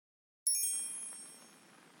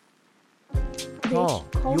Call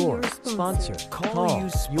your sponsor. Call you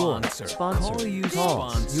sponsor. Call you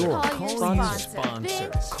sponsor. Call your sponsor.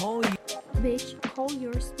 Call you. Bitch, call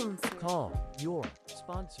your sponsor. Call your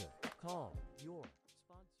sponsor. Call your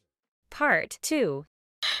sponsor. Part 2.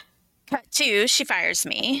 Cut two, she fires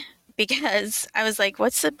me because I was like,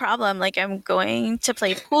 what's the problem? Like, I'm going to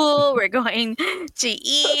play pool, we're going to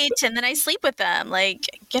eat, and then I sleep with them.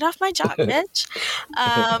 Like, get off my job, bitch.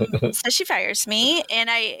 So she fires me, and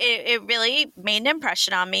it really made an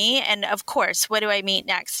impression on me. And of course, what do I meet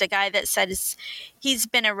next? A guy that says he's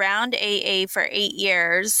been around AA for 8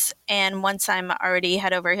 years, and once I'm already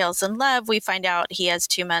head over heels in love, we find out he has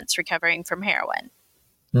 2 months recovering from heroin.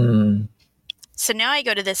 So now I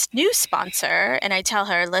go to this new sponsor and I tell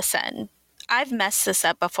her, listen, I've messed this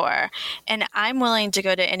up before and I'm willing to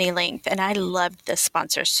go to any length. And I loved this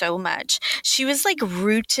sponsor so much. She was like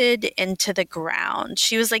rooted into the ground.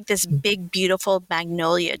 She was like this big, beautiful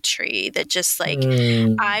magnolia tree that just like,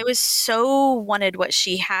 I was so wanted what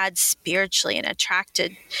she had spiritually and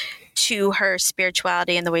attracted to her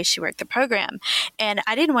spirituality and the way she worked the program. And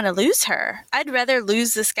I didn't want to lose her. I'd rather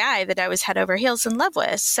lose this guy that I was head over heels in love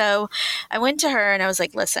with. So I went to her and I was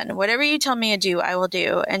like, listen, whatever you tell me to do, I will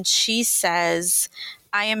do. And she says,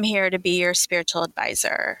 I am here to be your spiritual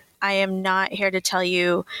advisor. I am not here to tell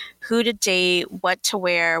you who to date, what to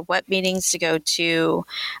wear, what meetings to go to.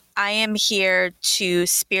 I am here to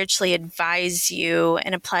spiritually advise you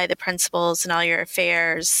and apply the principles in all your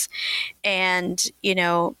affairs and, you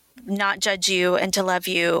know, not judge you and to love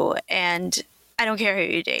you. And I don't care who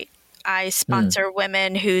you date. I sponsor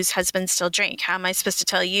women whose husbands still drink. How am I supposed to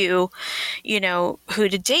tell you, you know, who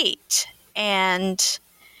to date? And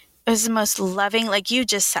it was the most loving, like you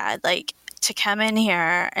just said, like to come in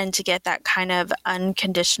here and to get that kind of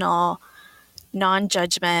unconditional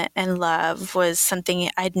non-judgment and love was something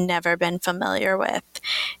I'd never been familiar with.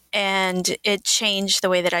 And it changed the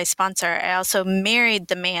way that I sponsor. I also married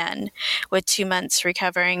the man with 2 months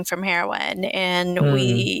recovering from heroin. And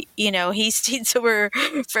we, you know, he stayed sober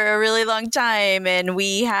for a really long time. And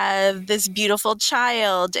we have this beautiful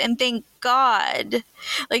child. And thank God,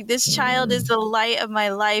 like this child is the light of my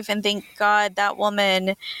life. And thank God that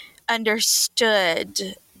woman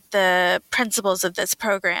understood the principles of this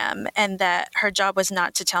program and that her job was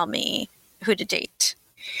not to tell me who to date.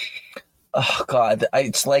 Oh, God.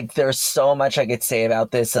 It's like there's so much I could say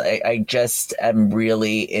about this. I just am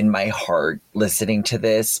really in my heart listening to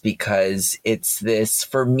this because it's this,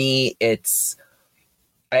 for me, it's,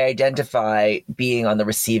 I identify being on the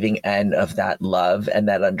receiving end of that love and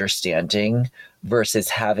that understanding versus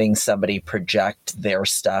having somebody project their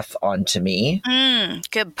stuff onto me.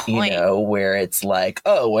 Good point. You know, where it's like,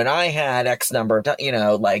 oh, when I had X number of, you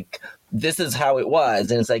know, like, this is how it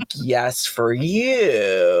was. And it's like, yes, for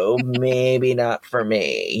you, maybe not for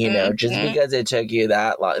me, you know, just because it took you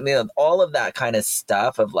that long. I mean, all of that kind of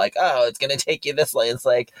stuff of like, oh, it's going to take you this long. It's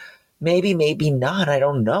like, maybe not. I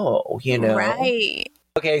don't know, you know? Right.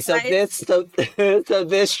 Okay, so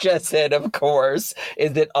this just in, of course,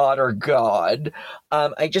 is that honor God.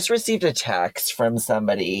 I just received a text from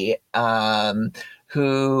somebody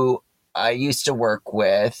who I used to work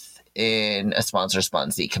with in a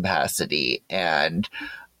sponsor-sponsee capacity, and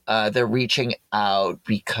they're reaching out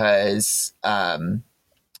because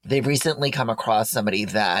they've recently come across somebody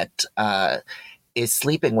that is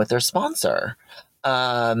sleeping with their sponsor,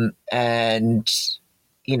 and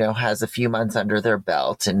you know, has a few months under their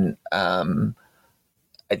belt, and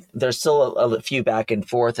there's still a few back and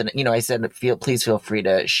forth. And, you know, I said, please feel free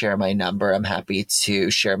to share my number. I'm happy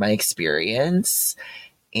to share my experience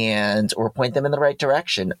and, or point them in the right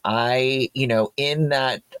direction. I, you know, in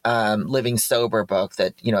that Living Sober book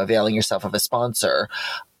that, you know, availing yourself of a sponsor,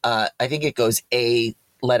 I think it goes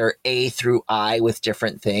letter A through I with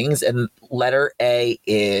different things. And letter A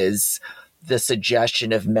is the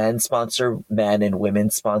suggestion of men sponsor men and women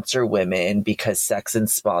sponsor women because sex and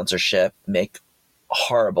sponsorship make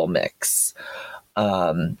horrible mix.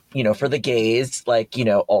 You know, for the gays, like, you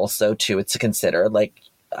know, also too, it's to consider, like,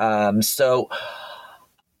 so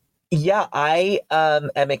yeah, I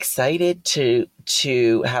am excited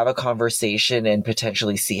to have a conversation and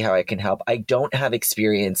potentially see how I can help. I don't have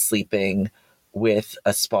experience sleeping with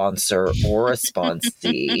a sponsor or a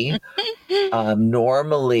sponsee.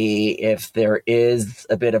 Normally, if there is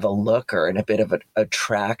a bit of a looker and a bit of an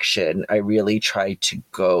attraction, I really try to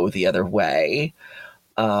go the other way.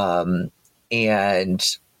 And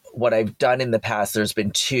what I've done in the past, there's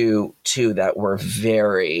been two that were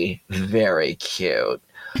very, very cute.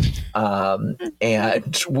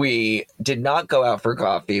 And we did not go out for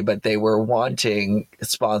coffee, but they were wanting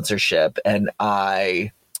sponsorship. And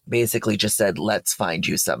I basically just said, let's find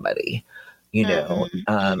you somebody. you know,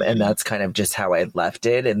 and that's kind of just how I left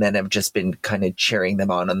it. And then I've just been kind of cheering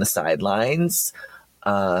them on the sidelines.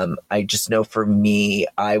 I just know for me,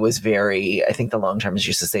 I was I think the long termers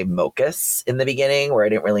used to say mocus in the beginning, where I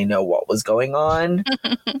didn't really know what was going on.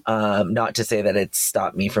 Not to say that it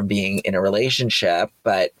stopped me from being in a relationship,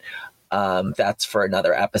 but that's for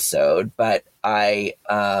another episode. But I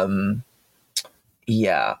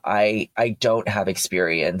don't have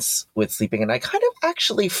experience with sleeping, and I kind of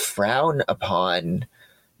actually frown upon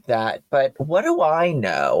that. But what do I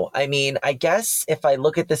know? I mean, I guess if I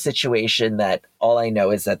look at the situation that all I know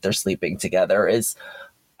is that they're sleeping together, is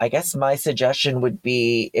I guess my suggestion would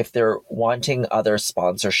be, if they're wanting other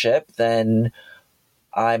sponsorship, then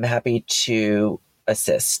I'm happy to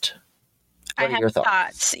assist. What are your thoughts?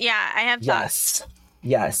 Thoughts. Yeah, I have thoughts.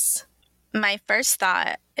 Yes. My first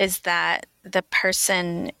thought is that the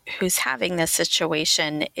person who's having this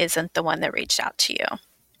situation isn't the one that reached out to you.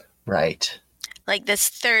 Right. Like this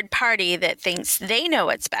third party that thinks they know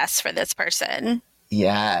what's best for this person.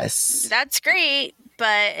 Yes. That's great.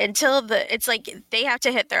 But until it's like they have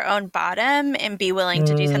to hit their own bottom and be willing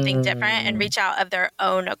to do something different and reach out of their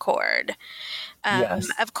own accord. Yes.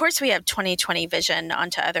 Of course, we have 20/20 vision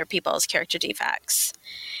onto other people's character defects.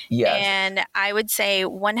 Yes. And I would say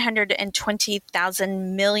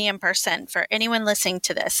 120,000 million% for anyone listening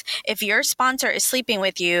to this. If your sponsor is sleeping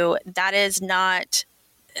with you, that is not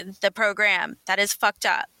the program. That is fucked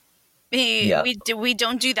up. We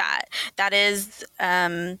don't do that. That is,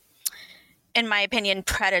 in my opinion,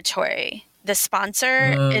 predatory. The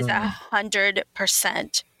sponsor is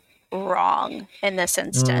 100% wrong in this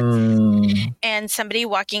instance. And somebody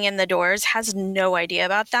walking in the doors has no idea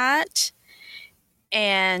about that.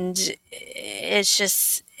 And it's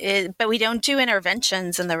just, but we don't do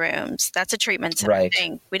interventions in the rooms. That's a treatment center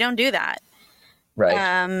thing. We don't do that.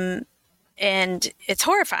 Right. And it's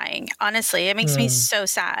horrifying. Honestly, it makes me so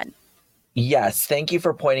sad. Yes. Thank you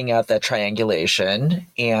for pointing out that triangulation.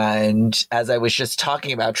 And as I was just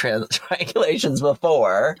talking about triangulations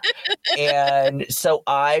before, and so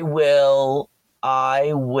I will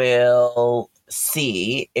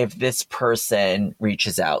see if this person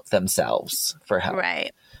reaches out themselves for help.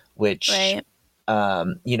 Right. Which, I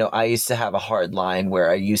used to have a hard line where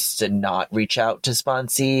I used to not reach out to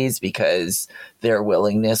sponsees because their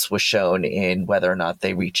willingness was shown in whether or not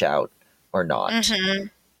they reach out or not.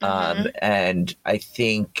 And I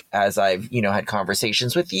think as I've, had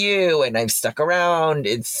conversations with you and I've stuck around,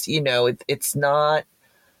 it's, it's not,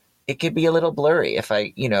 it could be a little blurry. If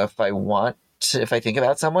I think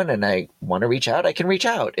about someone and I want to reach out, I can reach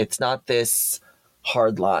out. It's not this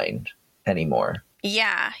hard line anymore.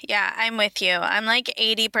 Yeah, I'm with you. I'm like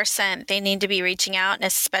 80% they need to be reaching out, and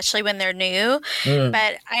especially when they're new.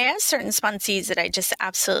 But I have certain sponsees that I just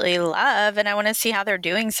absolutely love, and I want to see how they're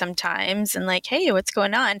doing sometimes, and like, hey, what's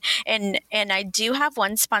going on? And I do have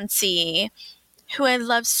one sponsee who I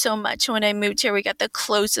love so much. When I moved here, we got the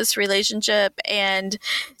closest relationship, and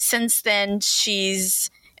since then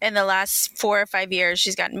she's, in the last 4 or 5 years,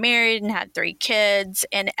 she's gotten married and had 3 kids.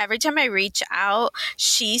 And every time I reach out,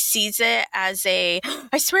 she sees it as I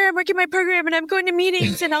swear I'm working my program and I'm going to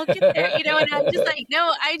meetings and I'll get there, and I'm just like,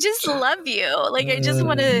 no, I just love you. Like, I just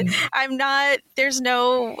want to, I'm not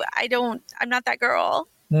that girl.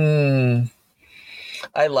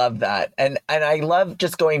 I love that. And I love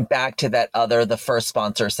just going back to that the first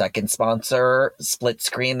sponsor, second sponsor split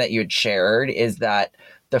screen that you had shared, is that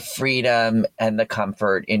the freedom and the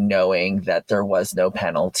comfort in knowing that there was no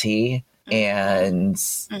penalty and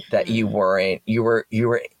that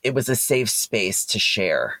it was a safe space to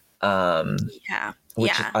share.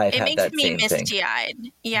 Which I've had that same thing. It makes me misty-eyed.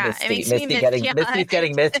 Yeah, Misty, it makes Misty me getting, misty-eyed. Misty's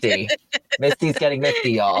getting misty. Misty's getting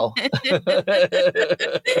misty, y'all.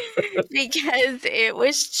 Because it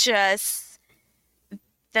was just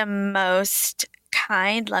the most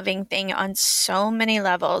kind, loving thing on so many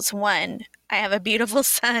levels. One, I have a beautiful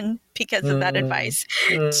son because of that advice.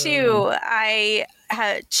 2, I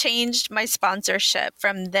have changed my sponsorship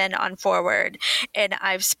from then on forward, and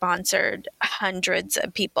I've sponsored hundreds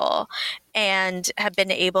of people and have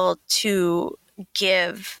been able to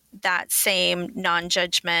give that same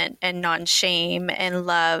non-judgment and non-shame and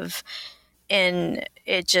love. And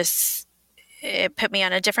it put me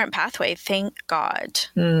on a different pathway. Thank God.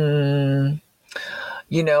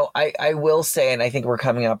 I will say, and I think we're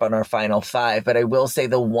coming up on our final 5, but I will say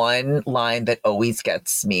the one line that always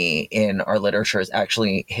gets me in our literature is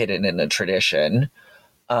actually hidden in a tradition.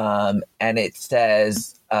 And it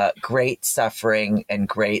says, great suffering and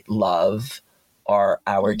great love are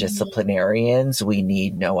our disciplinarians. We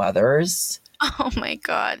need no others. Oh my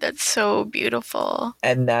God, that's so beautiful.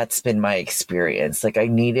 And that's been my experience. Like I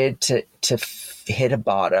needed to hit a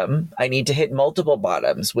bottom. I need to hit multiple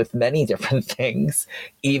bottoms with many different things,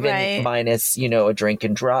 even Right. minus, a drink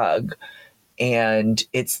and drug. And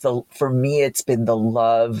for me, it's been the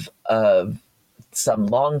love of some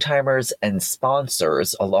long timers and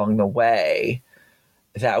sponsors along the way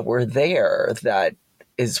that were there. That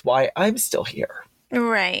is why I'm still here.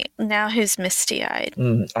 Right. Now who's misty-eyed?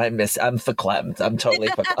 I'm verklempt. I'm totally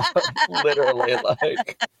verklempt. Literally,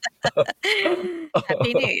 like.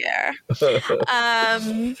 Happy New Year.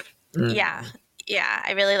 Yeah. Yeah,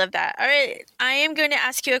 I really love that. All right. I am going to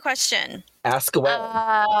ask you a question. Ask away.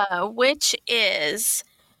 Which is,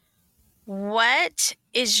 what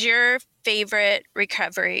is your favorite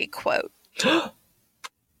recovery quote?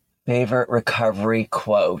 Favorite recovery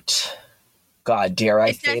quote. God, dare I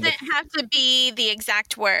It say doesn't that? have to be the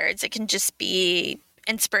exact words. It can just be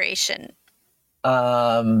inspiration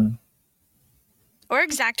or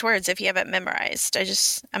exact words if you have it memorized.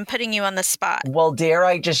 I'm putting you on the spot. Well, dare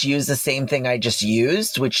I just use the same thing I just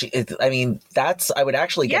used, which is, I would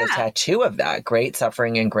actually get a Yeah. tattoo of that. Great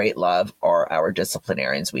suffering and great love are our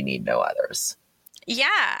disciplinarians. We need no others. Yeah.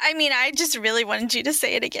 I just really wanted you to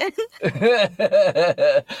say it again.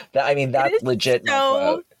 That's legit my so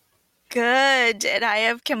quote. good. And I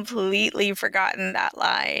have completely forgotten that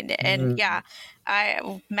line. And yeah,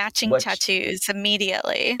 matching Which- tattoos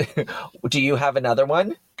immediately. Do you have another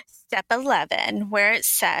one? Step 11, where it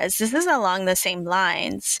says, this is along the same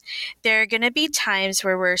lines, there are going to be times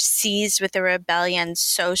where we're seized with a rebellion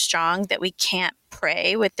so strong that we can't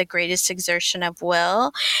pray with the greatest exertion of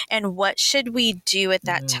will. And what should we do at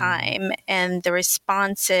that time? And the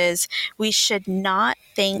response is, we should not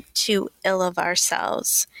think too ill of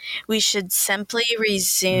ourselves. We should simply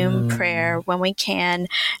resume prayer when we can,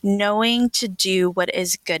 knowing to do what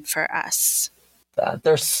is good for us.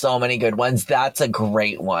 There's so many good ones. That's a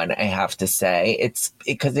great one, I have to say. It's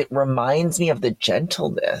because it reminds me of the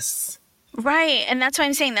gentleness. Right. And that's why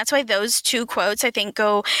I'm saying, that's why those two quotes, I think,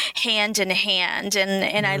 go hand in hand.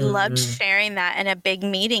 And I loved sharing that in a big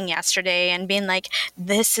meeting yesterday and being like,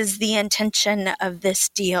 this is the intention of this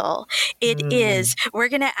deal. It is, we're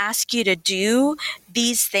going to ask you to do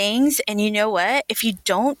these things. And you know what? If you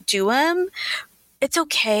don't do them, it's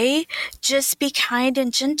okay. Just be kind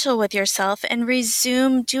and gentle with yourself and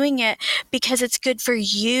resume doing it because it's good for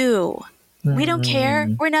you. We don't care.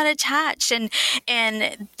 We're not attached.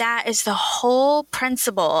 And that is the whole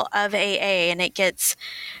principle of AA. And it gets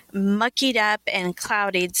muckied up and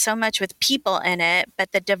clouded so much with people in it.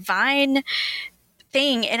 But the divine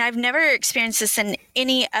thing, and I've never experienced this in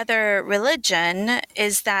any other religion,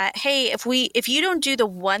 is that, hey, if you don't do the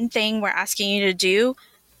one thing we're asking you to do,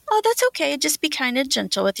 oh, that's okay. Just be kind and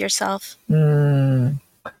gentle with yourself.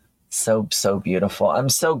 So beautiful. I'm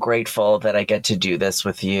so grateful that I get to do this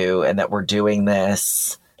with you and that we're doing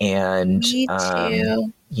this. And Me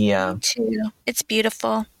too. Yeah. Me too. It's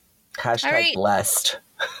beautiful. Hashtag All right. blessed.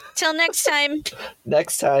 Till next time,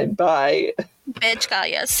 Next time. Bye. Bitch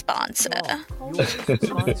Gaia sponsor. Your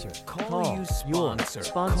sponsor. Call you sponsor.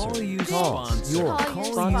 Sponsor. Call you Call sponsor. your Call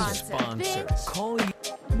you sponsor. sponsor. Call you.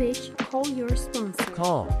 Bitch, call your sponsor.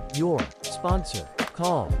 Call your sponsor.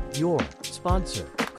 Call your sponsor.